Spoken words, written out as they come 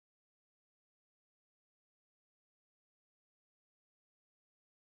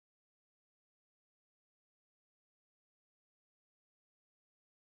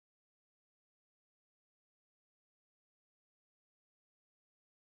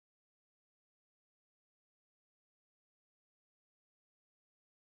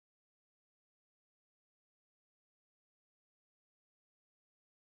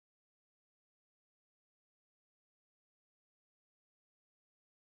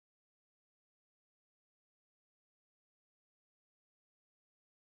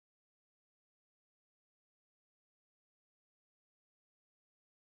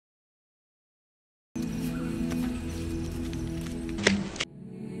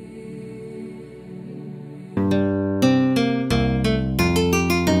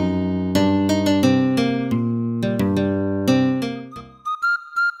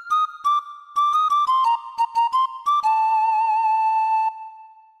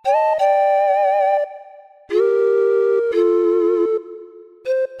Oh.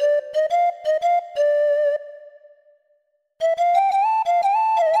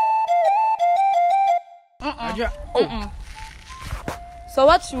 So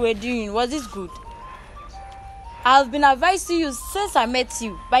what you were doing, was it good? I've been advising you since I met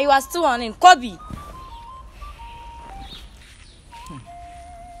you, but you are still on in Kobe.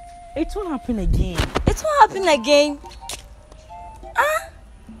 It won't happen again. It won't happen again. Huh?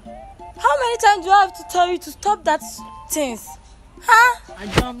 How many times do I have to tell you to stop that things? Huh?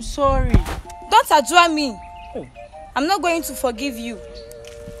 Ajua, I'm sorry. Don't Ajua me. Oh. I'm not going to forgive you.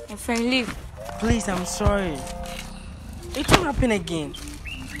 My friend, leave. Please, I'm sorry. It won't happen again.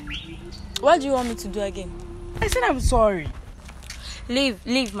 What do you want me to do again? I said I'm sorry.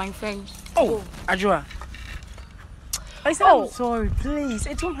 Leave, my friend. Oh, Go. Ajua. I said I'm sorry, please.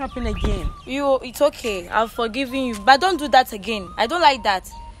 It won't happen again. It's okay. I've forgiven you. But don't do that again. I don't like that.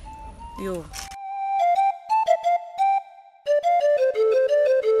 Yo.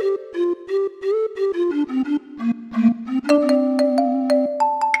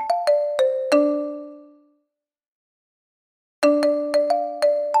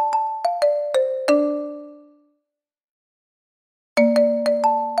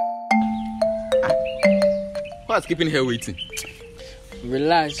 What's keeping her waiting?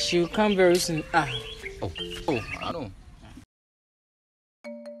 Relax, she'll come very soon. Oh, I know.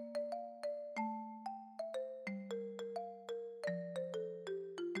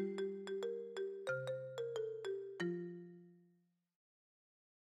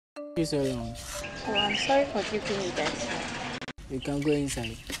 You so long. Oh, I'm sorry for keeping you guys. You can go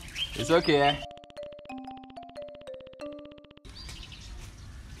inside. It's okay, eh?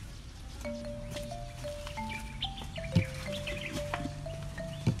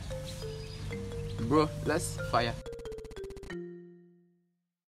 Bro, let's fire.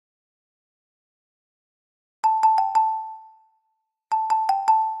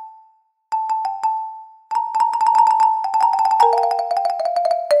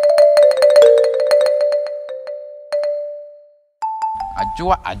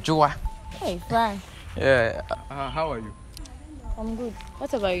 Ajua. Hey, fine. Yeah, how are you? I'm good.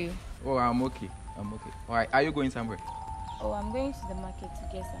 What about you? Oh, I'm okay. Alright, are you going somewhere? Oh, I'm going to the market to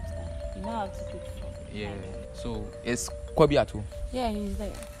get some stuff. You know how to cook food. Yeah, so is Kobe at home? Yeah, he's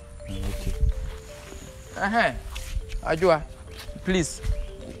there. Okay. Ajua, please,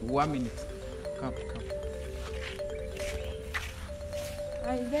 1 minute. Come.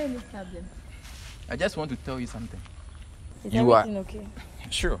 Is there any problem? I just want to tell you something. Is everything okay?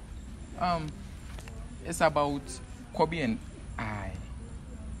 Sure. It's about Kobe and I.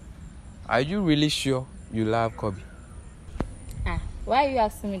 Are you really sure you love Kobe? Why are you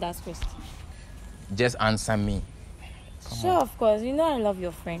asking me that question? Just answer me. Sure, of course. You know I love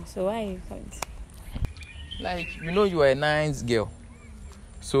your friend, so why are you calling? Like, you are a nice girl.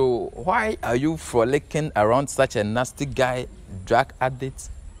 So why are you frolicking around such a nasty guy, drug addict?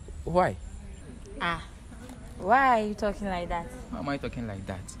 Why? Why are you talking like that? Why am I talking like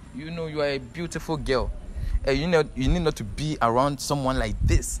that? You are a beautiful girl. You need not to be around someone like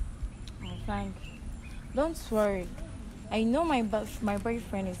this. Frank, don't worry. I know my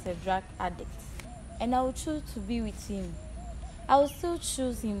boyfriend is a drug addict, and I will choose to be with him. I will still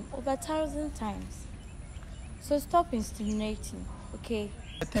choose him over 1,000 times. So stop insinuating, okay?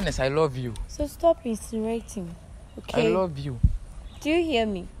 The thing is, I love you. So stop insinuating, okay? I love you. Do you hear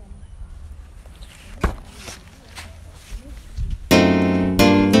me?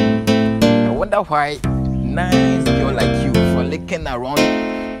 I wonder why nice girl like you frolicking around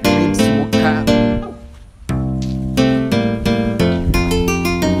weed smoker.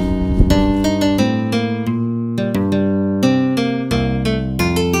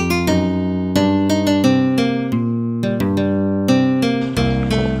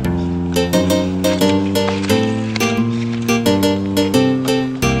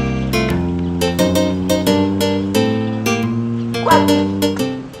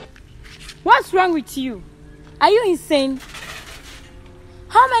 What's wrong with you? Are you insane?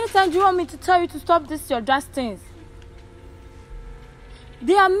 How many times do you want me to tell you to stop your dress things?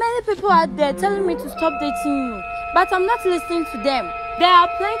 There are many people out there telling me to stop dating you, but I'm not listening to them. There are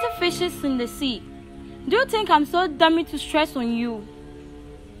plenty of fishes in the sea. Do you think I'm so dummy to stress on you?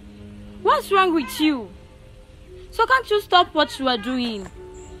 What's wrong with you? So can't you stop what you are doing? Do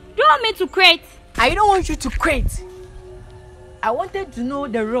you want me to quit? I don't want you to quit. I wanted to know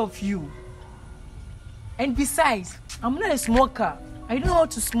the real of you. And besides, I'm not a smoker. I don't know how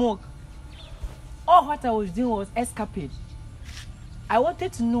to smoke. All what I was doing was escapade. I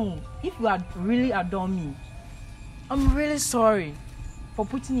wanted to know if you had really adore me. I'm really sorry for for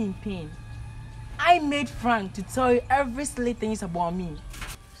putting you in pain. I made Frank to tell you every silly things about me.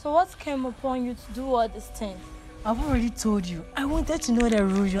 So what came upon you to do all these things? I've already told you. I wanted to know the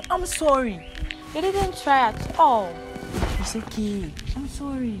reason. I'm sorry. You didn't try at all. It's okay. I'm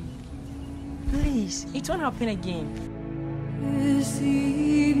sorry. Please, it won't happen again.